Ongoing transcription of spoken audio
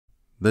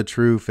The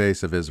true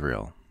face of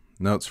Israel.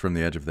 Notes from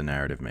the edge of the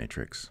narrative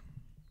matrix.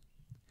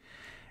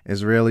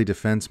 Israeli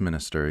Defense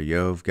Minister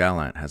Yoav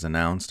Gallant has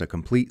announced a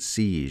complete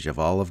siege of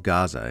all of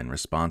Gaza in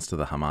response to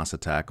the Hamas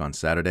attack on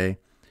Saturday,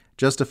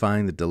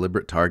 justifying the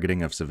deliberate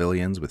targeting of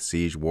civilians with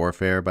siege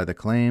warfare by the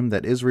claim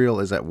that Israel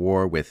is at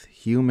war with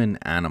human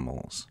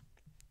animals.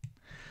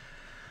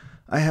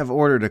 I have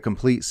ordered a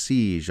complete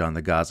siege on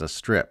the Gaza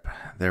Strip.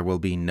 There will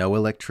be no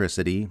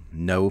electricity,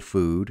 no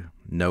food,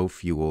 no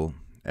fuel.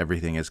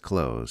 Everything is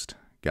closed,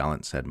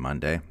 Gallant said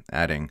Monday,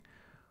 adding,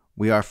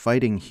 "We are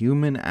fighting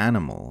human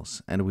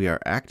animals, and we are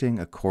acting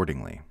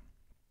accordingly."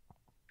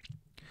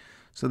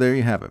 So there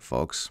you have it,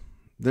 folks.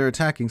 They're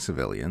attacking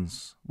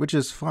civilians, which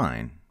is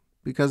fine,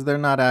 because they're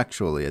not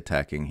actually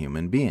attacking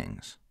human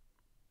beings.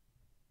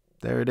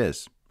 There it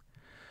is.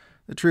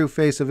 The true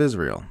face of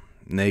Israel,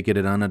 naked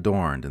and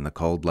unadorned in the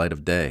cold light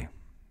of day.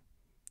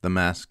 The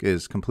mask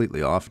is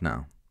completely off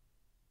now.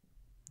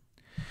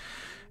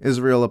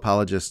 Israel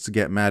apologists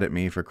get mad at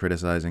me for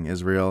criticizing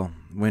Israel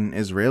when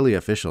Israeli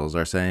officials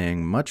are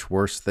saying much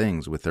worse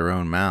things with their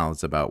own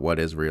mouths about what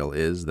Israel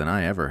is than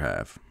I ever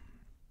have.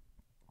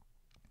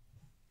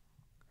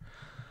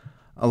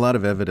 A lot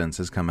of evidence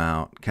has come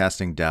out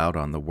casting doubt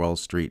on the Wall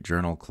Street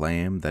Journal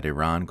claim that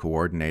Iran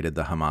coordinated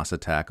the Hamas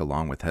attack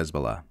along with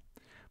Hezbollah.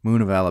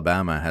 Moon of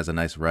Alabama has a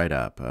nice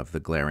write-up of the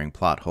glaring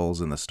plot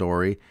holes in the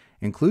story,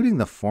 including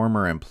the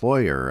former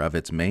employer of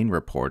its main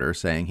reporter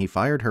saying he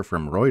fired her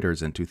from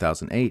Reuters in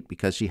 2008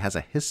 because she has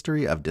a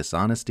history of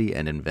dishonesty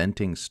and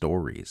inventing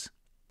stories.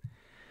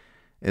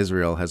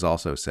 Israel has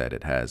also said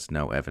it has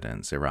no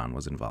evidence Iran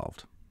was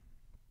involved.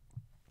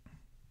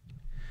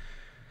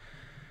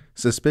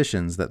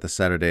 Suspicions that the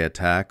Saturday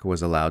attack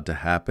was allowed to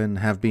happen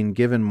have been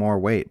given more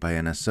weight by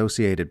an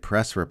Associated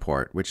Press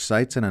report which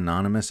cites an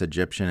anonymous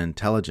Egyptian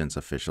intelligence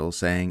official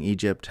saying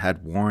Egypt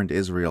had warned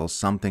Israel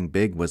something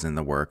big was in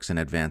the works in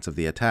advance of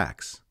the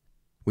attacks.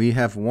 "We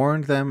have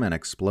warned them an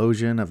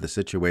explosion of the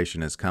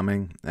situation is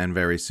coming, and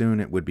very soon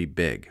it would be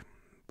big,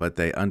 but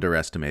they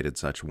underestimated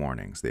such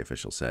warnings," the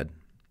official said.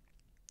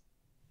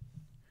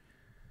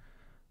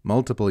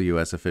 Multiple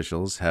U.S.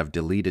 officials have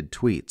deleted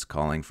tweets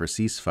calling for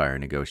ceasefire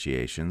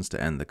negotiations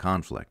to end the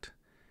conflict.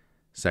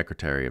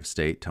 Secretary of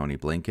State Tony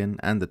Blinken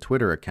and the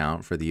Twitter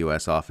account for the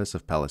U.S. Office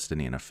of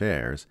Palestinian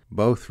Affairs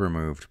both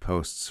removed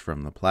posts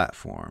from the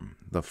platform,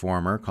 the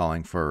former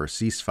calling for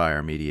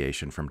ceasefire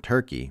mediation from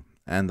Turkey,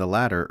 and the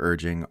latter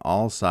urging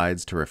all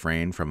sides to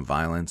refrain from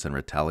violence and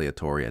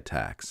retaliatory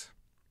attacks.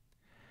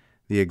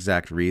 The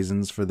exact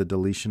reasons for the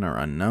deletion are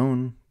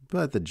unknown,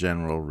 but the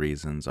general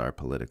reasons are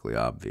politically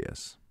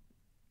obvious.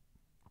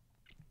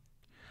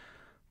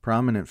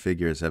 Prominent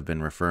figures have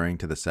been referring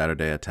to the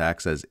Saturday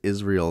attacks as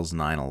Israel's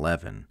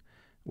 9/11,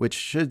 which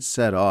should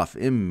set off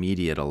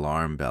immediate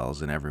alarm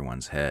bells in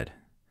everyone's head.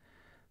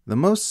 The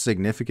most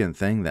significant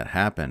thing that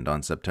happened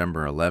on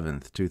September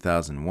 11,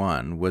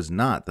 2001 was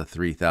not the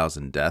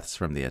 3,000 deaths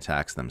from the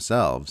attacks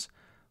themselves,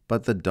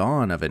 but the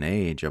dawn of an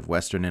age of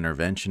Western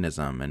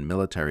interventionism and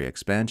military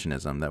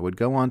expansionism that would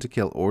go on to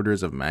kill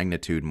orders of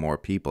magnitude more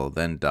people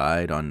than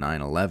died on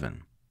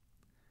 9/11.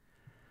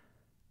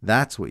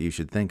 That's what you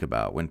should think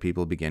about when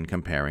people begin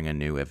comparing a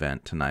new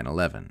event to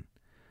 9/11.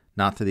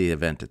 Not to the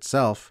event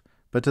itself,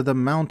 but to the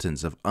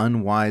mountains of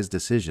unwise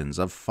decisions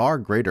of far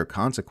greater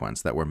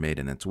consequence that were made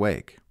in its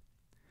wake.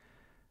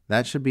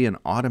 That should be an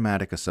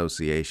automatic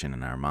association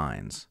in our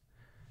minds.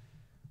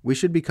 We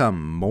should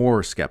become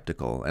more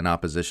skeptical and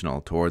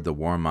oppositional toward the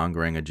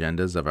warmongering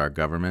agendas of our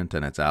government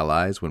and its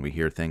allies when we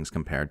hear things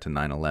compared to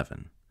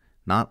 9/11,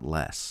 not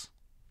less.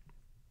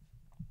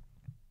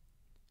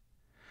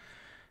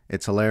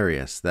 It's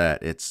hilarious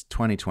that it's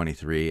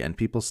 2023 and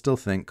people still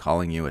think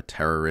calling you a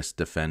terrorist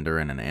defender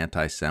and an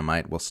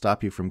anti-Semite will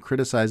stop you from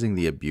criticizing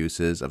the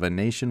abuses of a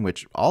nation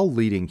which all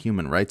leading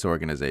human rights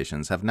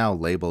organizations have now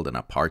labeled an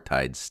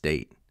apartheid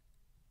state.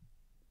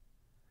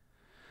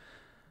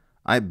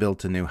 I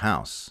built a new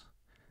house.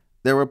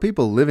 There were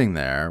people living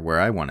there where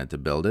I wanted to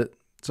build it,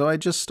 so I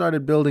just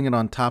started building it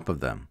on top of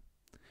them.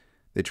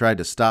 They tried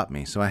to stop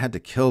me, so I had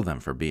to kill them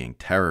for being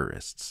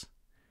terrorists.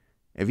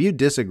 If you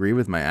disagree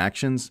with my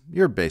actions,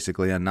 you're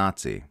basically a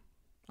Nazi.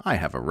 I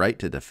have a right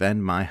to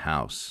defend my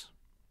house.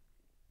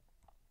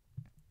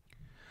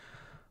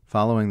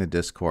 Following the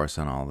discourse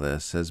on all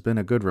this has been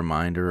a good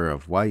reminder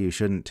of why you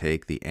shouldn't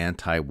take the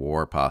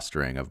anti-war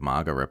posturing of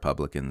MAGA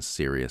Republicans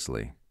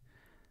seriously.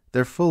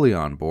 They're fully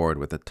on board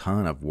with a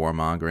ton of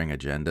warmongering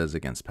agendas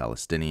against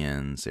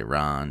Palestinians,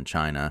 Iran,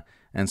 China,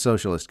 and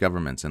socialist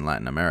governments in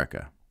Latin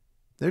America.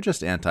 They're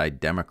just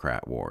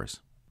anti-democrat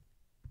wars.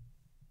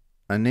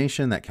 A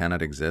nation that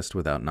cannot exist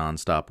without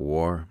nonstop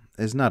war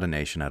is not a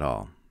nation at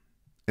all.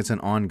 It's an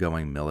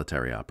ongoing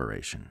military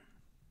operation.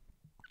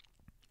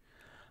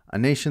 A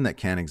nation that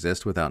can't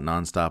exist without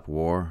nonstop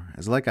war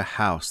is like a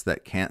house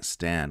that can't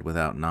stand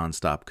without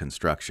nonstop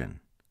construction.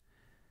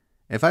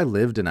 If I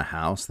lived in a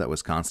house that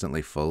was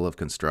constantly full of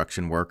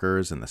construction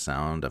workers and the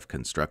sound of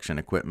construction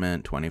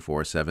equipment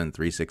 24/7,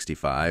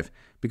 365,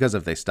 because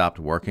if they stopped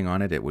working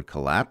on it, it would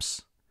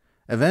collapse,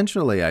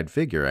 eventually I'd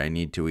figure I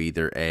need to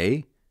either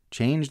A,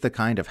 change the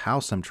kind of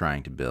house I'm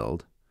trying to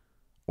build,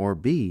 or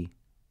B,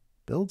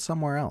 build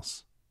somewhere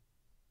else.